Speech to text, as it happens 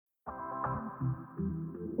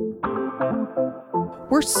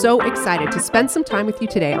We're so excited to spend some time with you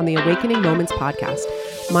today on the Awakening Moments podcast.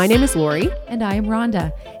 My name is Lori. And I am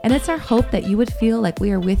Rhonda. And it's our hope that you would feel like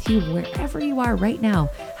we are with you wherever you are right now,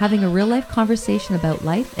 having a real life conversation about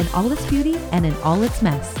life in all its beauty and in all its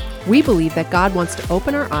mess. We believe that God wants to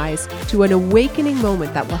open our eyes to an awakening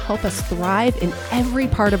moment that will help us thrive in every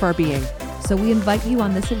part of our being. So we invite you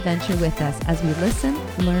on this adventure with us as we listen,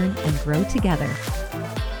 learn, and grow together.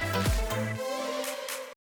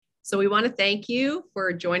 So we want to thank you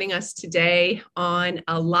for joining us today on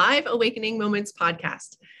a live Awakening Moments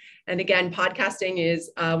podcast. And again, podcasting is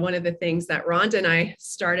one of the things that Rhonda and I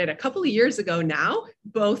started a couple of years ago now,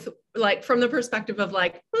 both like from the perspective of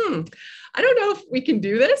like, I don't know if we can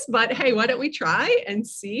do this, but hey, why don't we try and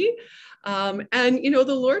see? And, you know,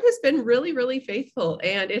 the Lord has been really, really faithful,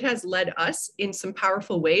 and it has led us in some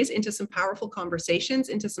powerful ways into some powerful conversations,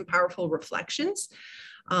 into some powerful reflections.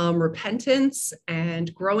 Repentance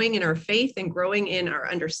and growing in our faith and growing in our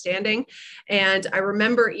understanding. And I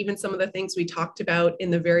remember even some of the things we talked about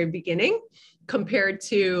in the very beginning compared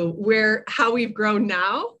to how we've grown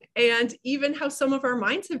now, and even how some of our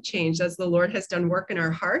minds have changed as the Lord has done work in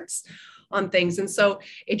our hearts on things. And so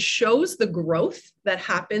it shows the growth that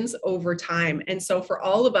happens over time. And so for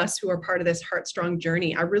all of us who are part of this Heartstrong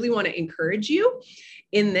journey, I really want to encourage you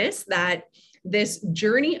in this, that this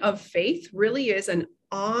journey of faith really is an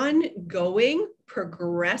ongoing,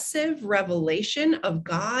 progressive revelation of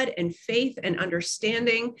God and faith and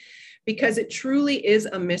understanding, because it truly is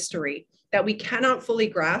a mystery that we cannot fully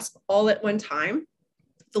grasp all at one time.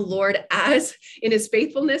 The Lord, as in his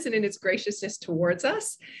faithfulness and in his graciousness towards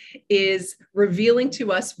us, is revealing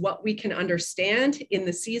to us what we can understand in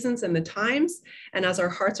the seasons and the times, and as our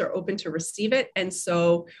hearts are open to receive it. And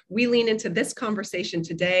so we lean into this conversation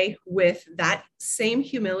today with that same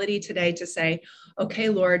humility today to say, okay,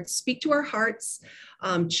 Lord, speak to our hearts,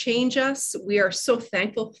 change us. We are so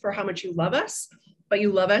thankful for how much you love us, but you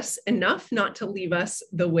love us enough not to leave us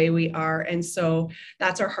the way we are. And so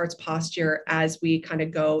that's our heart's posture as we kind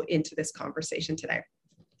of go into this conversation today.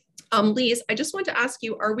 Lise, I just want to ask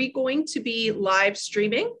you, are we going to be live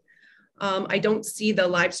streaming? I don't see the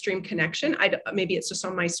live stream connection. Maybe it's just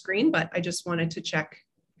on my screen, but I just wanted to check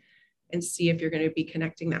and see if you're going to be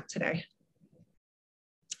connecting that today.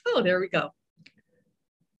 Oh, there we go.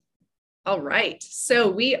 All right,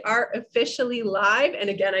 so we are officially live. And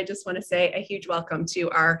again, I just want to say a huge welcome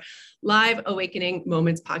to our live Awakening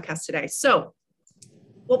Moments podcast today. So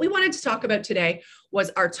what we wanted to talk about today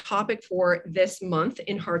was our topic for this month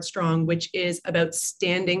in Heartstrong, which is about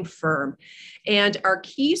standing firm. And our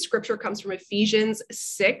key scripture comes from Ephesians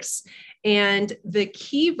 6. And the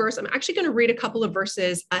key verse, I'm actually going to read a couple of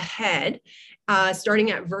verses ahead.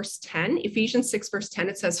 Starting at verse 10, Ephesians 6, verse 10,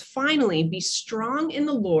 it says, "Finally, be strong in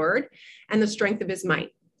the Lord and the strength of his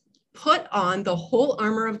might. Put on the whole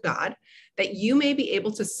armor of God, that you may be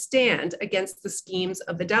able to stand against the schemes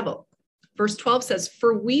of the devil." Verse 12 says,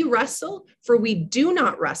 for we do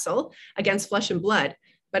not wrestle against flesh and blood,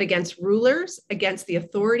 but against rulers, against the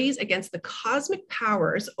authorities, against the cosmic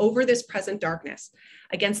powers over this present darkness,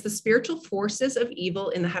 against the spiritual forces of evil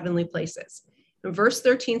in the heavenly places." And verse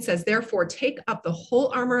 13 says, "Therefore, take up the whole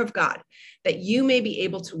armor of God, that you may be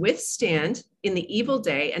able to withstand in the evil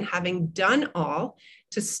day, and having done all,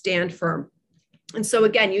 to stand firm." And so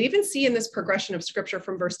again, you even see in this progression of scripture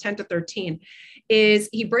from verse 10 to 13 is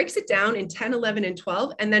he breaks it down in 10, 11, and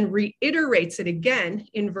 12, and then reiterates it again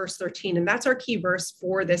in verse 13. And that's our key verse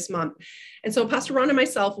for this month. And so Pastor Ron and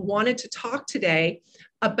myself wanted to talk today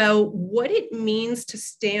about what it means to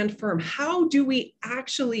stand firm. How do we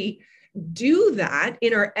actually do that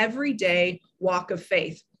in our everyday walk of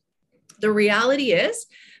faith? The reality is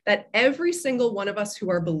that every single one of us who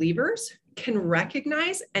are believers can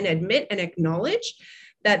recognize and admit and acknowledge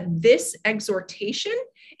that this exhortation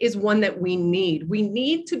is one that we need. We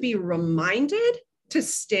need to be reminded to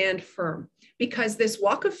stand firm, because this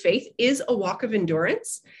walk of faith is a walk of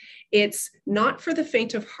endurance. It's not for the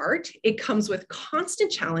faint of heart. It comes with constant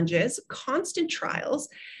challenges, constant trials.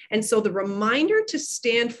 And so the reminder to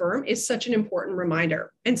stand firm is such an important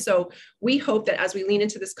reminder. And so we hope that as we lean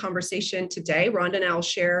into this conversation today, Rhonda and I will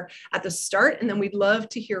share at the start, and then we'd love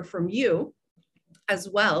to hear from you as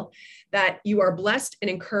well, that you are blessed and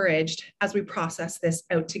encouraged as we process this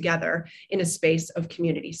out together in a space of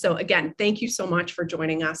community. So again, thank you so much for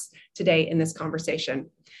joining us today in this conversation.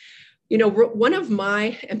 You know, one of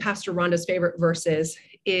my and Pastor Rhonda's favorite verses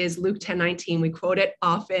is Luke 10:19. We quote it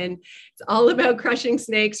often. It's all about crushing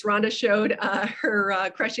snakes. Rhonda showed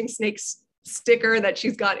her crushing snakes sticker that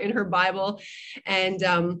she's got in her Bible. And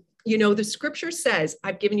You know, the scripture says,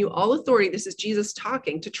 I've given you all authority. This is Jesus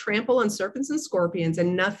talking, to trample on serpents and scorpions,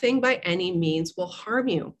 and nothing by any means will harm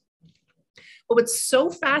you. But what's so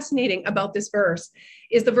fascinating about this verse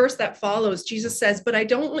is the verse that follows. Jesus says, but I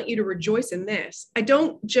don't want you to rejoice in this. I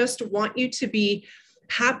don't just want you to be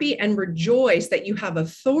happy and rejoice that you have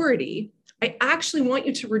authority. I actually want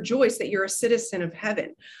you to rejoice that you're a citizen of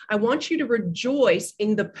heaven. I want you to rejoice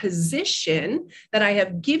in the position that I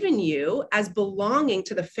have given you as belonging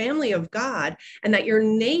to the family of God, and that your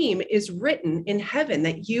name is written in heaven,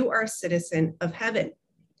 that you are a citizen of heaven.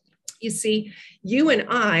 You see, you and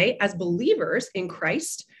I, as believers in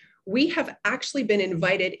Christ, we have actually been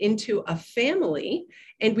invited into a family,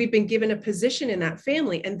 and we've been given a position in that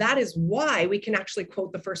family. And that is why we can actually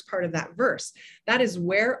quote the first part of that verse. That is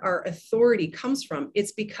where our authority comes from.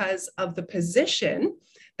 It's because of the position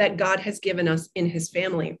that God has given us in his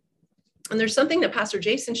family. And there's something that Pastor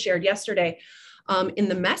Jason shared yesterday in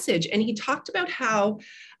the message. And he talked about how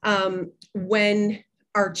when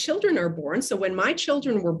our children are born, so when my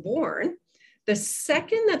children were born, the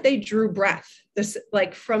second that they drew breath, this,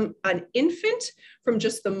 like from an infant, from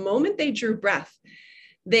just the moment they drew breath,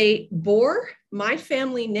 they bore my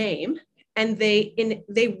family name, and they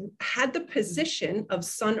had the position of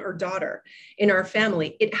son or daughter in our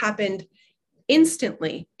family. It happened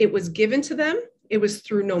instantly. It was given to them. It was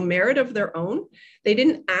through no merit of their own. They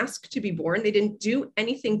didn't ask to be born. They didn't do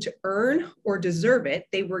anything to earn or deserve it.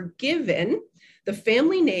 They were given the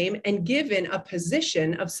family name and given a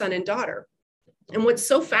position of son and daughter. And what's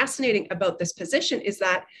so fascinating about this position is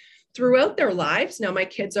that throughout their lives, now my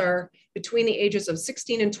kids are between the ages of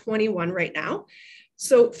 16 and 21 right now.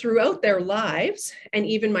 So throughout their lives, and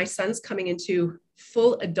even my son's coming into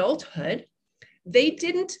full adulthood, they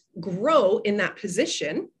didn't grow in that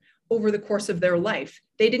position over the course of their life.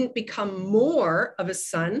 They didn't become more of a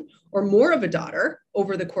son or more of a daughter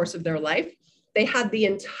over the course of their life. They had the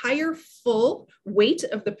entire full weight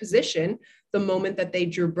of the position the moment that they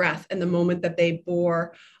drew breath and the moment that they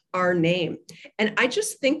bore our name. And I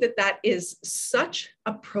just think that that is such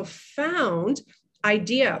a profound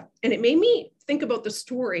idea. And it made me think about the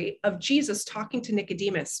story of Jesus talking to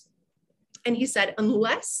Nicodemus. And he said,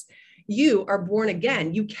 unless you are born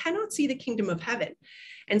again, you cannot see the kingdom of heaven.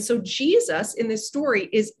 And so Jesus in this story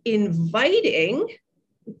is inviting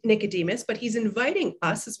Nicodemus, but he's inviting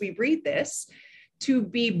us as we read this to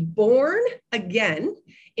be born again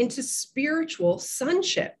into spiritual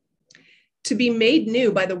sonship, to be made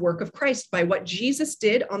new by the work of Christ, by what Jesus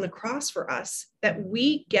did on the cross for us, that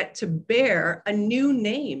we get to bear a new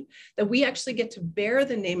name, that we actually get to bear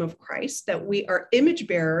the name of Christ, that we are image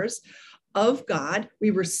bearers of God.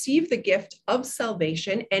 We receive the gift of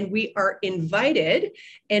salvation, and we are invited,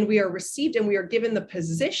 and we are received, and we are given the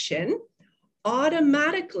position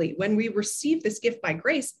automatically when we receive this gift by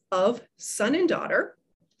grace of son and daughter.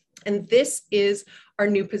 And this is our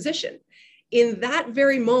new position. In that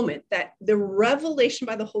very moment that the revelation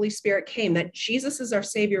by the Holy Spirit came, that Jesus is our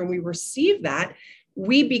Savior, and we receive that,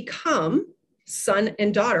 we become son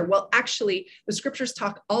and daughter. Well, actually, the scriptures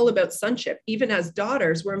talk all about sonship. Even as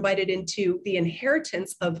daughters, we're invited into the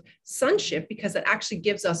inheritance of sonship because it actually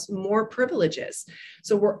gives us more privileges.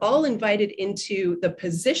 So we're all invited into the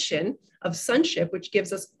position of sonship, which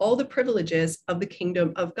gives us all the privileges of the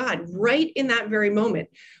kingdom of God right in that very moment,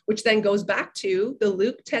 which then goes back to the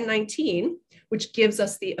Luke 10:19, which gives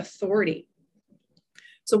us the authority.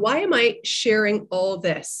 So why am I sharing all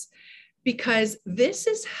this? Because this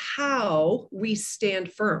is how we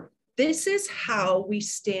stand firm. This is how we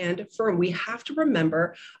stand firm. We have to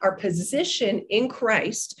remember our position in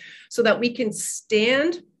Christ so that we can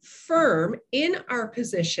stand firm in our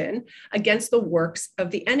position against the works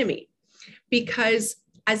of the enemy. Because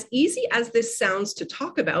as easy as this sounds to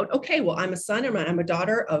talk about, okay, well, I'm a son, I'm a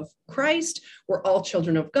daughter of Christ. We're all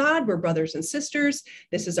children of God. We're brothers and sisters.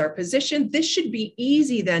 This is our position. This should be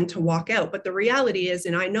easy then to walk out. But the reality is,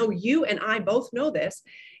 and I know you and I both know this,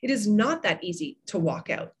 it is not that easy to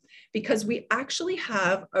walk out, because we actually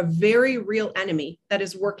have a very real enemy that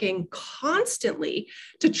is working constantly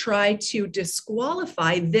to try to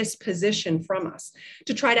disqualify this position from us,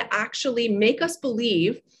 to try to actually make us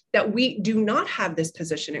believe that we do not have this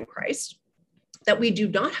position in Christ, that we do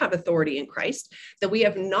not have authority in Christ, that we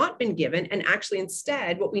have not been given. And actually,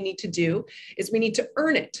 instead, what we need to do is we need to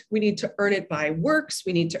earn it. We need to earn it by works.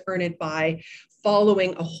 We need to earn it by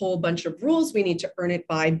following a whole bunch of rules. We need to earn it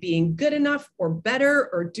by being good enough or better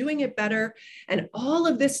or doing it better. And all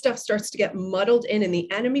of this stuff starts to get muddled in, and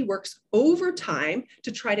the enemy works overtime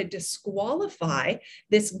to try to disqualify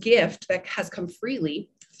this gift that has come freely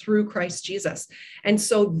through Christ Jesus. And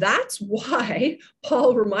so that's why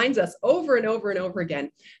Paul reminds us over and over and over again,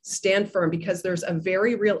 stand firm, because there's a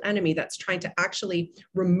very real enemy that's trying to actually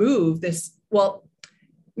remove this, well,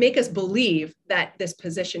 make us believe that this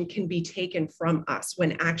position can be taken from us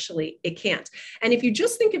when actually it can't. And if you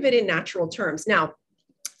just think of it in natural terms, now,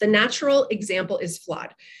 the natural example is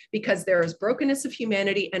flawed because there is brokenness of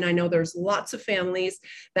humanity. And I know there's lots of families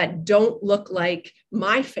that don't look like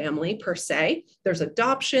my family per se. There's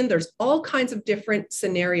adoption. There's all kinds of different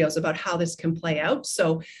scenarios about how this can play out.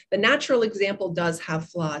 So the natural example does have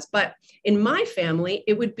flaws. But in my family,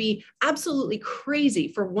 it would be absolutely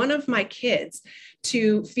crazy for one of my kids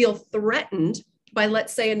to feel threatened by,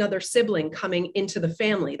 let's say, another sibling coming into the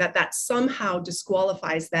family, that somehow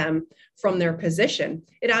disqualifies them from their position.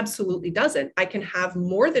 It absolutely doesn't. I can have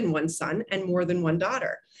more than one son and more than one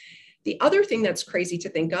daughter. The other thing that's crazy to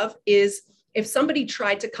think of is if somebody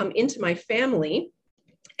tried to come into my family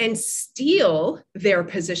and steal their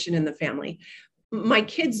position in the family. My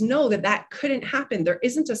kids know that that couldn't happen. There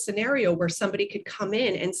isn't a scenario where somebody could come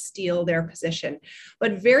in and steal their position.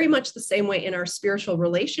 But very much the same way in our spiritual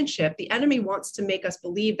relationship, the enemy wants to make us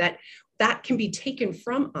believe that that can be taken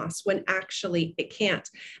from us when actually it can't.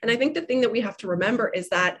 And I think the thing that we have to remember is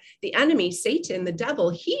that the enemy, Satan, the devil,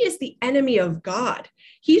 he is the enemy of God.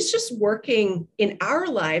 He's just working in our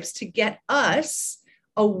lives to get us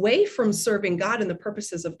away from serving God and the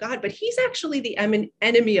purposes of God, but he's actually the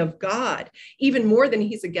enemy of God, even more than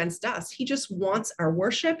he's against us. He just wants our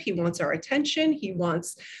worship. He wants our attention.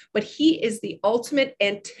 But he is the ultimate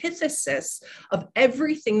antithesis of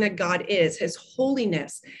everything that God is, his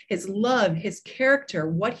holiness, his love, his character,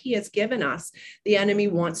 what he has given us. The enemy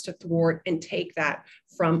wants to thwart and take that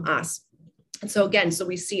from us. And so again,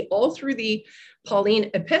 we see all through the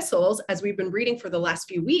Pauline epistles, as we've been reading for the last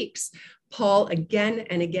few weeks, Paul again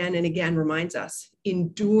and again and again reminds us,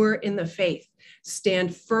 endure in the faith,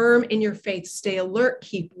 stand firm in your faith, stay alert,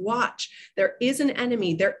 keep watch. There is an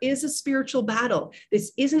enemy. There is a spiritual battle.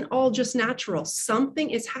 This isn't all just natural. Something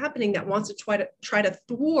is happening that wants to try to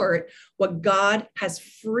thwart what God has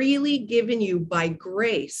freely given you by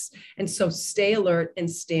grace. And so stay alert and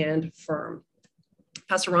stand firm.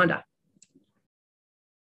 Pastor Rhonda.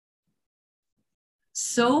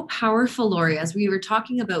 So powerful, Lori, as we were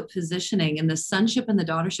talking about positioning and the sonship and the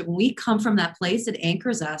daughtership. When we come from that place, it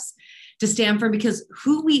anchors us to stand firm, because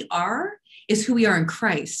who we are is who we are in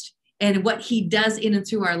Christ. And what he does in and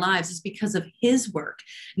through our lives is because of his work,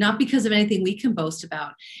 not because of anything we can boast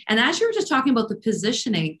about. And as you were just talking about the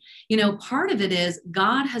positioning, part of it is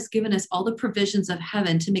God has given us all the provisions of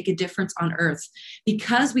heaven to make a difference on earth.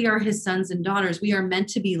 Because we are his sons and daughters, we are meant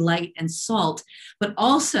to be light and salt, but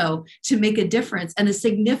also to make a difference, and the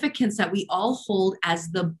significance that we all hold as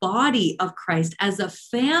the body of Christ, as a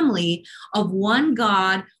family of one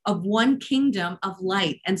God, of one kingdom of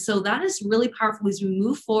light. And so that is really powerful. As we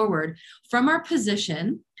move forward from our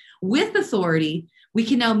position with authority, we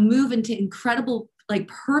can now move into incredible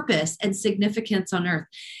purpose and significance on earth.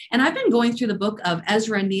 And I've been going through the book of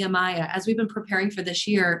Ezra and Nehemiah as we've been preparing for this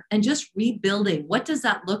year and just rebuilding. What does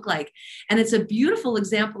that look like? And it's a beautiful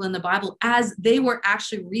example in the Bible as they were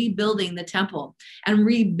actually rebuilding the temple and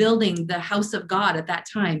rebuilding the house of God at that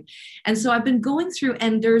time. And so I've been going through,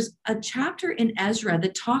 and there's a chapter in Ezra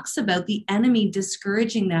that talks about the enemy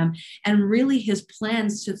discouraging them and really his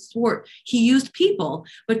plans to thwart. He used people,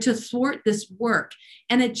 but to thwart this work.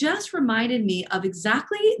 And it just reminded me of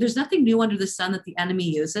exactly, there's nothing new under the sun that the enemy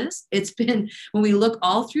uses. It's been, when we look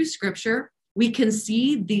all through scripture, we can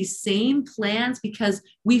see these same plans because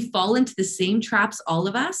we fall into the same traps, all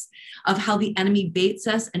of us, of how the enemy baits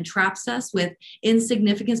us and traps us with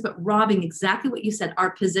insignificance, but robbing exactly what you said,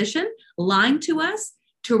 our position, lying to us,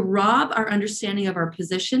 to rob our understanding of our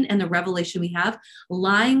position and the revelation we have,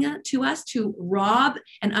 lying to us to rob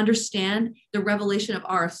and understand the revelation of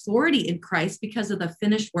our authority in Christ because of the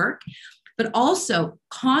finished work, but also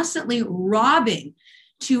constantly robbing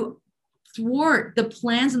to thwart the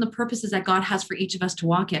plans and the purposes that God has for each of us to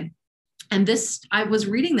walk in. And this, I was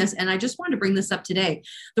reading this and I just wanted to bring this up today.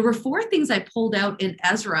 There were 4 things I pulled out in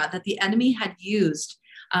Ezra that the enemy had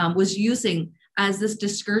was using as this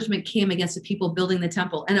discouragement came against the people building the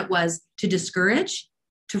temple. And it was to discourage,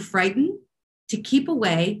 to frighten, to keep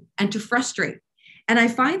away, and to frustrate. And I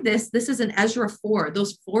find this is in Ezra 4,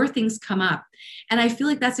 those 4 things come up. And I feel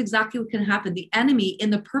like that's exactly what can happen. The enemy, in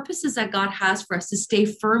the purposes that God has for us to stay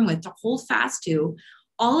firm with, to hold fast to,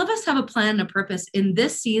 all of us have a plan and a purpose in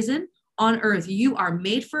this season on earth. You are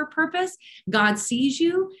made for a purpose. God sees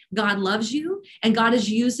you, God loves you, and God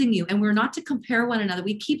is using you. And we're not to compare one another.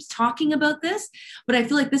 We keep talking about this, but I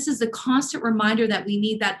feel like this is a constant reminder that we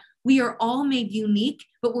need, that We are all made unique,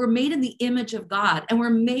 but we're made in the image of God, and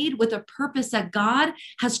we're made with a purpose that God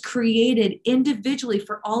has created individually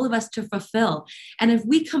for all of us to fulfill. And if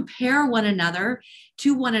we compare one another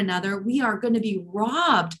to one another, we are going to be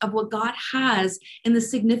robbed of what God has in the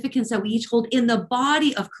significance that we each hold in the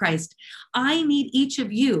body of Christ. I need each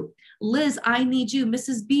of you. Liz, I need you.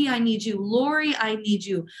 Mrs. B, I need you. Lori, I need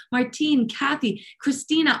you. Martine, Kathy,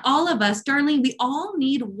 Christina, all of us, Darlene, we all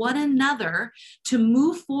need one another to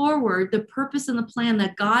move forward the purpose and the plan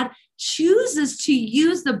that God chooses to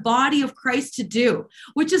use the body of Christ to do,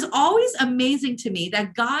 which is always amazing to me,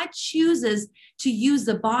 that God chooses to use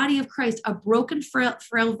the body of Christ, a broken,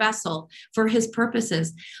 frail vessel, for his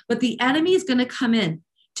purposes. But the enemy is going to come in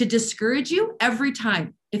to discourage you every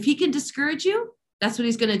time. If he can discourage you, that's what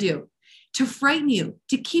he's going to do. To frighten you,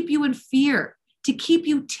 to keep you in fear, to keep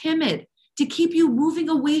you timid, to keep you moving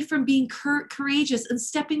away from being courageous and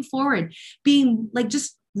stepping forward, being like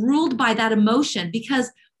just ruled by that emotion. Because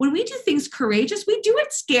when we do things courageous, we do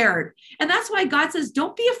it scared. And that's why God says,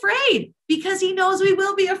 don't be afraid, because he knows we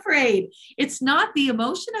will be afraid. It's not the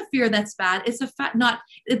emotion of fear that's bad. It's not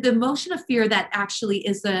the emotion of fear that actually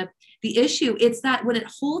is the issue. It's that when it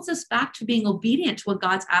holds us back to being obedient to what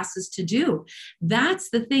God's asked us to do, that's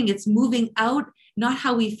the thing. It's moving out, not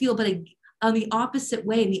how we feel, but on the opposite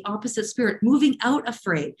way, in the opposite spirit, moving out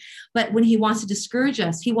afraid. But when he wants to discourage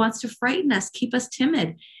us, he wants to frighten us, keep us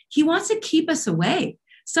timid. He wants to keep us away.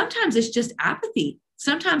 Sometimes it's just apathy.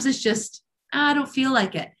 Sometimes it's just, I don't feel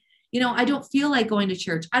like it. I don't feel like going to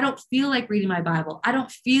church. I don't feel like reading my Bible. I don't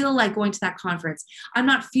feel like going to that conference. I'm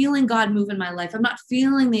not feeling God move in my life. I'm not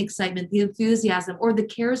feeling the excitement, the enthusiasm, or the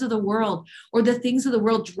cares of the world, or the things of the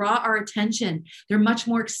world draw our attention. They're much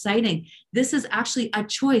more exciting. This is actually a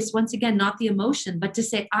choice. Once again, not the emotion, but to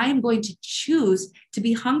say, I am going to choose to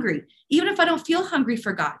be hungry. Even if I don't feel hungry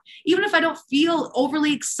for God, even if I don't feel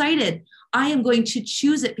overly excited, I am going to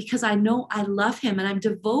choose it because I know I love him and I'm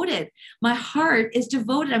devoted. My heart is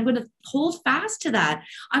devoted. I'm going to hold fast to that.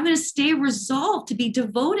 I'm going to stay resolved to be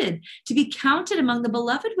devoted, to be counted among the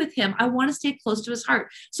beloved with him. I want to stay close to his heart.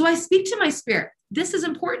 So I speak to my spirit. This is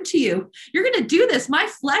important to you. You're going to do this. My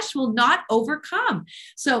flesh will not overcome.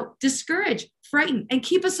 So discourage, frighten, and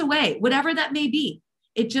keep us away, whatever that may be.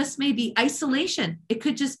 It just may be isolation. It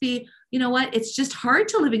could just be, it's just hard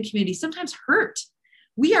to live in community, sometimes hurt.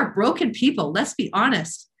 We are broken people. Let's be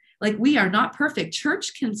honest. Like, we are not perfect.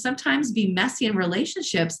 Church can sometimes be messy in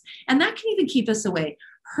relationships, and that can even keep us away.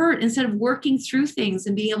 Hurt, instead of working through things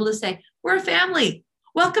and being able to say, we're a family.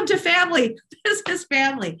 Welcome to family. This is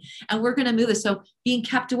family. And we're going to move this. So being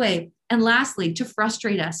kept away. And lastly, to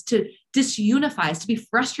frustrate us, to disunify us, to be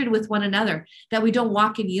frustrated with one another, that we don't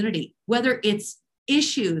walk in unity, whether it's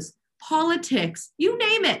issues, politics, you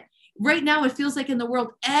name it. Right now, it feels like in the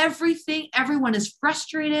world, everyone is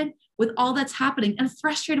frustrated with all that's happening and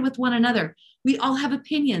frustrated with one another. We all have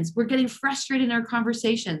opinions. We're getting frustrated in our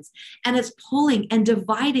conversations, and it's pulling and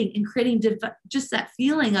dividing and creating just that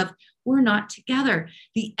feeling of we're not together.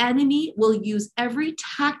 The enemy will use every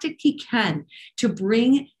tactic he can to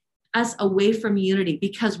bring us away from unity,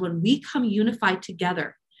 because when we come unified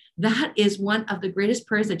together, that is one of the greatest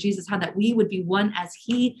prayers that Jesus had, that we would be one as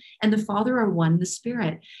he and the Father are one in the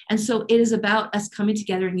Spirit. And so it is about us coming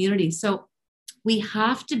together in unity. So we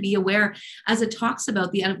have to be aware, as it talks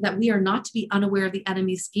about that we are not to be unaware of the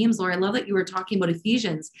enemy's schemes. Lord, I love that you were talking about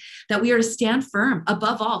Ephesians, that we are to stand firm.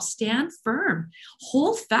 Above all, stand firm,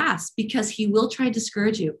 hold fast, because he will try to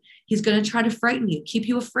discourage you. He's going to try to frighten you, keep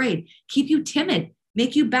you afraid, keep you timid,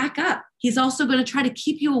 make you back up. He's also going to try to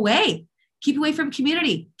keep you away. Keep away from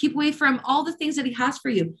community, keep away from all the things that he has for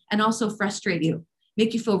you, and also frustrate you,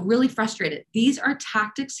 make you feel really frustrated. These are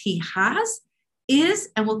tactics he has, is,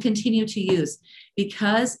 and will continue to use,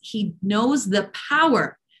 because he knows the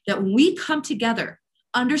power that when we come together,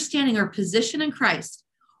 understanding our position in Christ,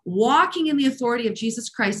 walking in the authority of Jesus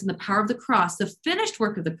Christ and the power of the cross, the finished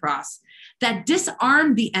work of the cross, that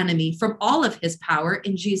disarmed the enemy from all of his power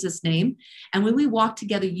in Jesus' name. And when we walk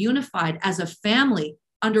together unified as a family,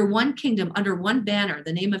 under one kingdom, under one banner,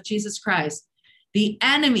 the name of Jesus Christ, the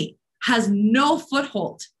enemy has no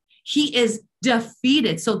foothold. He is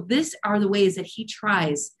defeated. So these are the ways that he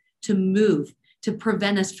tries to move, to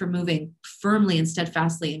prevent us from moving firmly and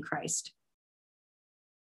steadfastly in Christ.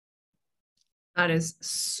 That is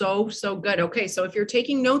so, so good. Okay, so if you're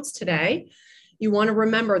taking notes today, you want to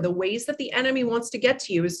remember the ways that the enemy wants to get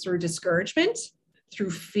to you is through discouragement,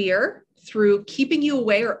 through fear, through keeping you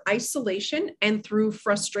away or isolation, and through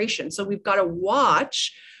frustration. So we've got to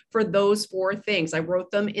watch for those 4 things. I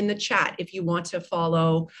wrote them in the chat if you want to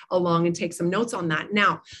follow along and take some notes on that.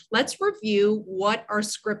 Now, let's review what our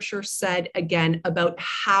scripture said again about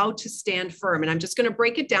how to stand firm. And I'm just going to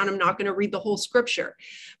break it down. I'm not going to read the whole scripture,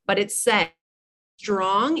 but it said,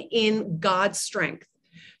 strong in God's strength.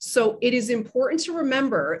 So it is important to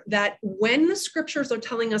remember that when the scriptures are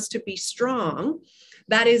telling us to be strong,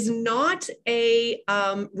 that is not a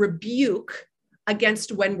rebuke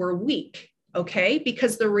against when we're weak, okay?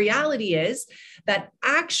 Because the reality is that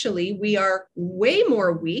actually we are way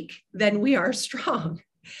more weak than we are strong.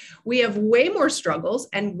 We have way more struggles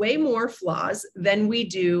and way more flaws than we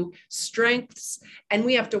do strengths. And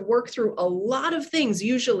we have to work through a lot of things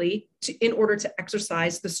usually in order to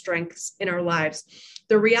exercise the strengths in our lives.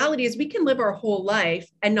 The reality is we can live our whole life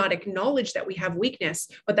and not acknowledge that we have weakness,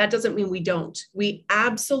 but that doesn't mean we don't. We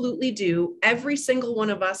absolutely do. Every single one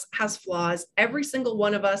of us has flaws. Every single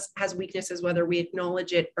one of us has weaknesses, whether we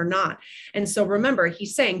acknowledge it or not. And so remember,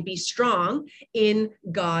 he's saying, be strong in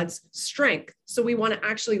God's strength. So we want to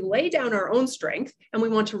actually lay down our own strength and we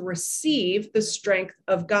want to receive the strength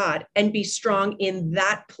of God and be strong in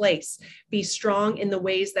that place. Be strong in the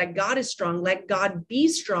ways that God is strong. Let God be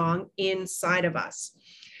strong inside of us.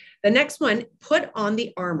 The next one, put on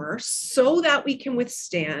the armor so that we can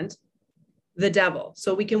withstand the devil.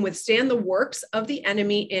 So we can withstand the works of the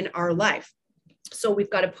enemy in our life. So we've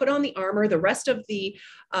got to put on the armor. The rest of the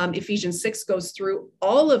Ephesians 6 goes through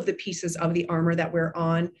all of the pieces of the armor that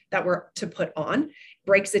we're to put on,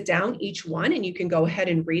 breaks it down, each one, and you can go ahead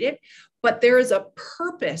and read it. But there is a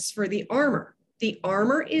purpose for the armor. The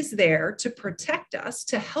armor is there to protect us,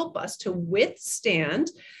 to help us to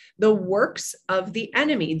withstand the works of the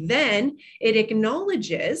enemy. Then it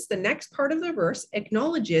acknowledges, the next part of the verse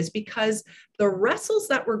acknowledges, because the wrestles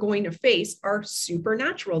that we're going to face are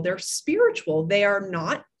supernatural. They're spiritual. They are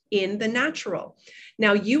not in the natural.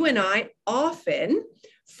 Now, you and I often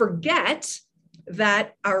forget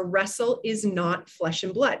that our wrestle is not flesh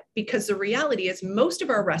and blood, because the reality is most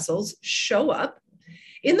of our wrestles show up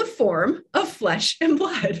in the form of flesh and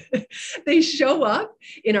blood. They show up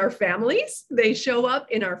in our families. They show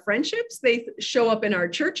up in our friendships. They show up in our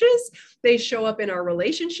churches. They show up in our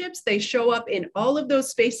relationships. They show up in all of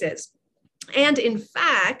those spaces. And in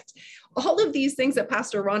fact, all of these things that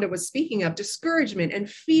Pastor Rhonda was speaking of, discouragement and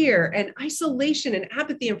fear and isolation and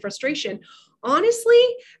apathy and frustration, honestly,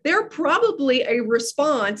 they're probably a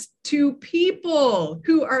response to people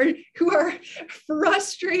who are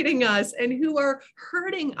frustrating us and who are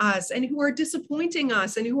hurting us and who are disappointing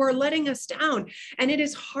us and who are letting us down. And it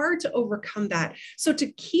is hard to overcome that. So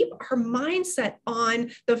to keep our mindset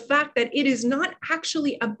on the fact that it is not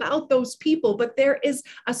actually about those people, but there is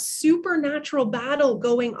a supernatural battle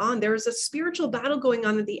going on. There is a spiritual battle going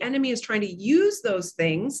on that the enemy is trying to use those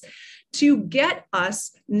things to get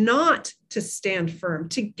us not to stand firm,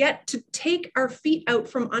 to take our feet out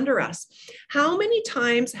from under us. How many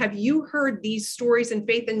times have you heard these stories in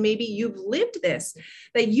faith, and maybe you've lived this,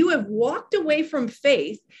 that you have walked away from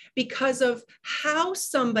faith because of how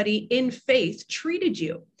somebody in faith treated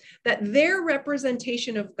you, that their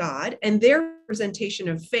representation of God and their representation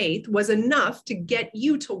of faith was enough to get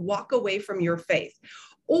you to walk away from your faith?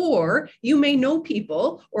 Or you may know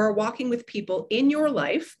people or are walking with people in your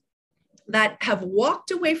life that have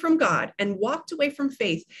walked away from God and walked away from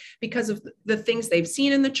faith because of the things they've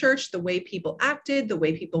seen in the church, the way people acted, the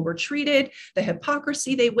way people were treated, the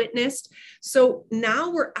hypocrisy they witnessed. So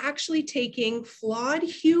now we're actually taking flawed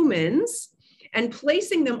humans and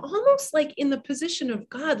placing them almost like in the position of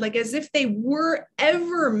God, like as if they were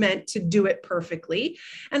ever meant to do it perfectly.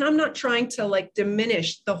 And I'm not trying to like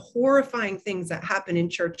diminish the horrifying things that happen in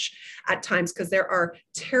church at times, because there are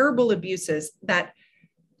terrible abuses that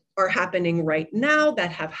are happening right now,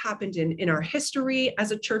 that have happened in our history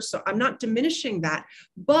as a church. So I'm not diminishing that,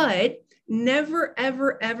 but never,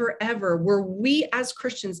 ever, ever, ever were we as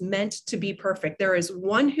Christians meant to be perfect. There is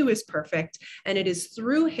one who is perfect, and it is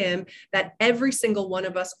through him that every single one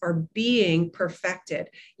of us are being perfected.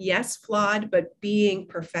 Yes, flawed, but being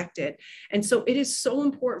perfected. And so it is so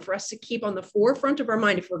important for us to keep on the forefront of our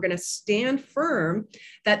mind, if we're going to stand firm,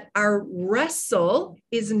 that our wrestle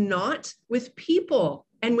is not with people.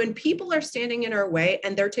 And when people are standing in our way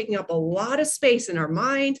and they're taking up a lot of space in our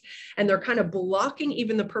mind and they're kind of blocking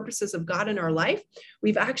even the purposes of God in our life,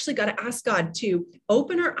 we've actually got to ask God to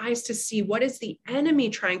open our eyes to see what is the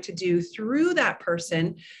enemy trying to do through that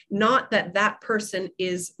person, not that that person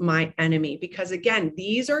is my enemy. Because again,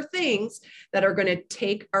 these are things that are going to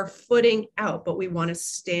take our footing out, but we want to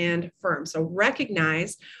stand firm. So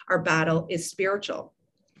recognize our battle is spiritual.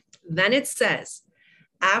 Then it says,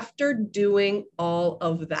 after doing all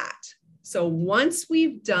of that, So once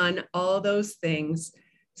we've done all those things,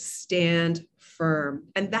 stand firm.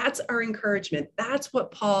 And that's our encouragement. That's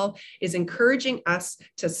what Paul is encouraging us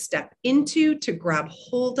to step into, to grab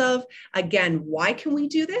hold of. Again, why can we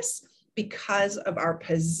do this? Because of our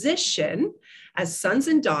position as sons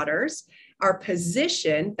and daughters, our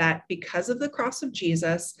position that because of the cross of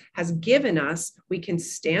Jesus has given us, we can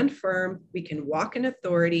stand firm, we can walk in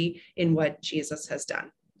authority in what Jesus has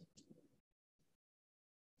done.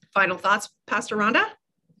 Final thoughts, Pastor Rhonda?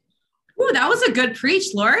 Ooh, that was a good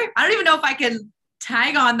preach, Lori. I don't even know if I can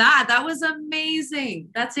tag on that. That was amazing.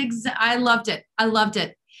 I loved it. I loved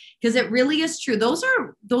it because it really is true. Those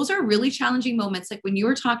are really challenging moments. Like when you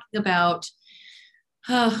were talking about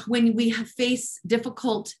when we have faced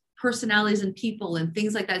difficult personalities and people and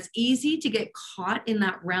things like that, it's easy to get caught in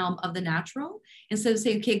that realm of the natural instead of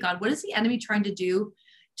saying, okay, God, what is the enemy trying to do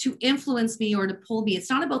to influence me or to pull me?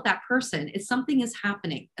 It's not about that person. It's something is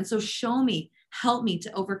happening. And so show me, help me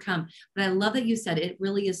to overcome. But I love that you said it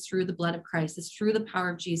really is through the blood of Christ. It's through the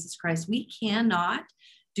power of Jesus Christ. We cannot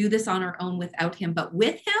do this on our own without him, but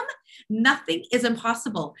with him, nothing is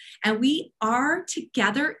impossible. And we are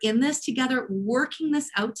together in this together, working this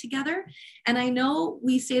out together. And I know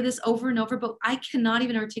we say this over and over, but I cannot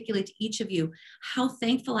even articulate to each of you how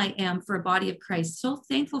thankful I am for a body of Christ. So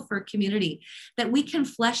thankful for a community that we can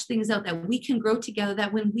flesh things out, that we can grow together,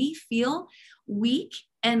 that when we feel weak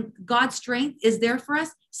and God's strength is there for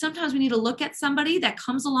us, sometimes we need to look at somebody that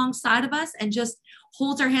comes alongside of us and just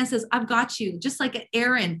holds our hand, says, I've got you. Just like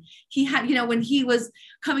Aaron, he had, when he was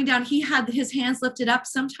coming down, he had his hands lifted up.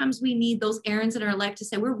 Sometimes we need those Aarons in our life to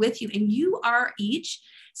say, we're with you. And you are each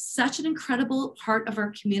such an incredible part of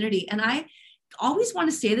our community. And I always want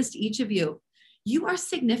to say this to each of you. You are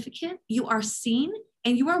significant, you are seen,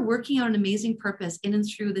 and you are working on an amazing purpose in and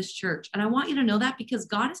through this church. And I want you to know that because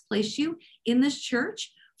God has placed you in this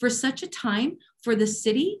church for such a time, for this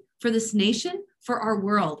city, for this nation, for our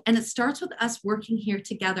world. And it starts with us working here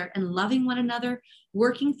together and loving one another,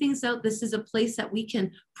 working things out. This is a place that we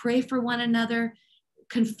can pray for one another,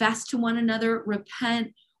 confess to one another,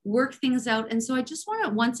 repent, work things out. And so I just want to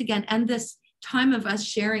once again end this time of us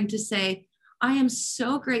sharing to say, I am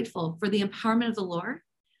so grateful for the empowerment of the Lord,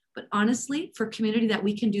 but honestly, for community that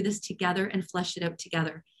we can do this together and flesh it out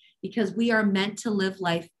together because we are meant to live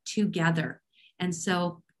life together. And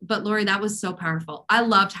so, but Lori, that was so powerful. I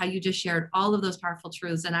loved how you just shared all of those powerful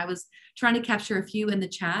truths. And I was trying to capture a few in the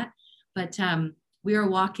chat, but we are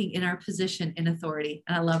walking in our position in authority.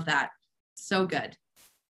 And I love that. So good.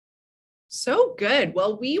 So good.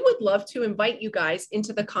 Well, we would love to invite you guys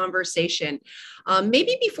into the conversation.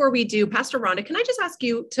 Maybe before we do, Pastor Rhonda, can I just ask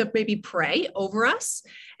you to maybe pray over us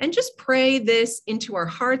and just pray this into our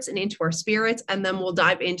hearts and into our spirits, and then we'll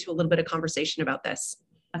dive into a little bit of conversation about this.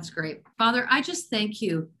 That's great. Father, I just thank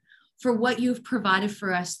you for what you've provided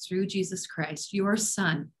for us through Jesus Christ, your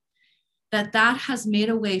Son, that has made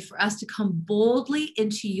a way for us to come boldly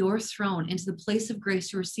into your throne, into the place of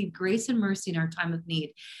grace, to receive grace and mercy in our time of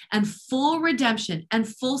need, and full redemption and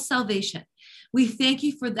full salvation. We thank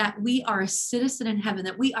you for that. We are a citizen in heaven,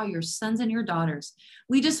 that we are your sons and your daughters.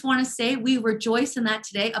 We just want to say we rejoice in that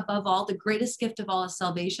today, above all, the greatest gift of all is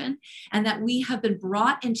salvation, and that we have been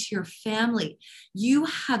brought into your family. You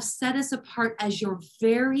have set us apart as your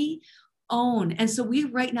very own. And so we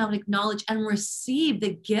right now acknowledge and receive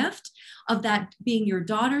the gift of that being your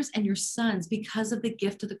daughters and your sons because of the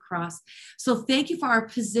gift of the cross. So thank you for our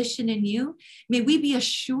position in you. May we be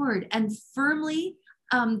assured and firmly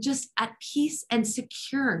just at peace and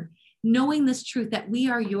secure, knowing this truth that we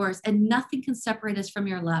are yours and nothing can separate us from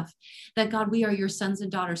your love, that God, we are your sons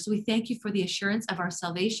and daughters. So we thank you for the assurance of our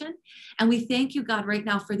salvation. And we thank you, God, right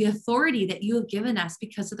now for the authority that you have given us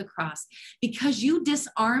because of the cross, because you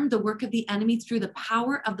disarmed the work of the enemy through the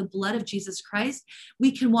power of the blood of Jesus Christ.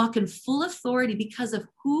 We can walk in full authority because of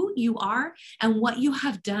who you are and what you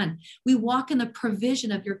have done. We walk in the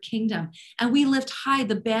provision of your kingdom and we lift high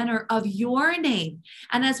the banner of your name.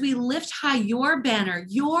 And as we lift high your banner,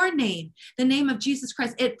 your name, the name of Jesus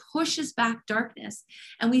Christ, it pushes back darkness.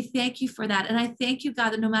 And we thank you for that. And I thank you,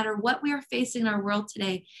 God, that no matter what we are facing in our world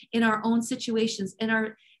today, in our own situations, in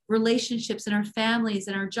our relationships, in our families,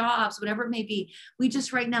 in our jobs, whatever it may be, we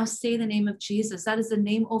just right now say the name of Jesus. That is the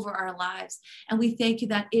name over our lives. And we thank you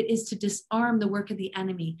that it is to disarm the work of the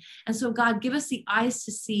enemy. And so God, give us the eyes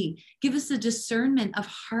to see, give us the discernment of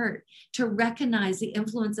heart to recognize the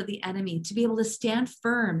influence of the enemy, to be able to stand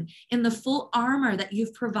firm in the full armor that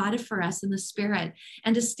you've provided for us in the Spirit,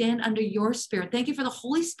 and to stand under your Spirit. Thank you for the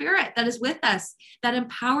Holy Spirit that is with us, that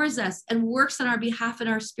empowers us and works on our behalf in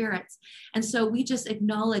our spirits. And so we just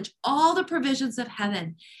acknowledge all the provisions of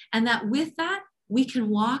heaven, and that with that, we can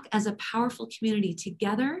walk as a powerful community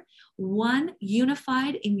together, one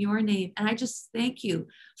unified in your name. And I just thank you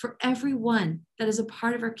for everyone that is a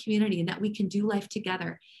part of our community and that we can do life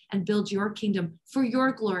together and build your kingdom for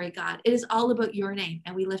your glory, God. It is all about your name,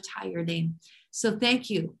 and we lift high your name. So thank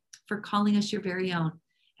you for calling us your very own.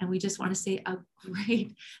 And we just want to say a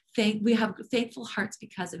great we have thankful hearts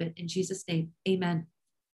because of it. In Jesus' name, amen.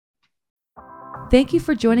 Thank you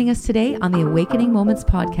for joining us today on the Awakening Moments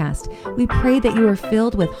podcast. We pray that you are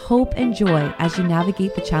filled with hope and joy as you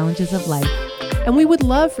navigate the challenges of life. And we would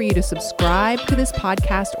love for you to subscribe to this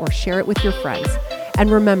podcast or share it with your friends.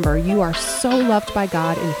 And remember, you are so loved by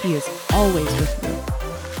God, and He is always with you.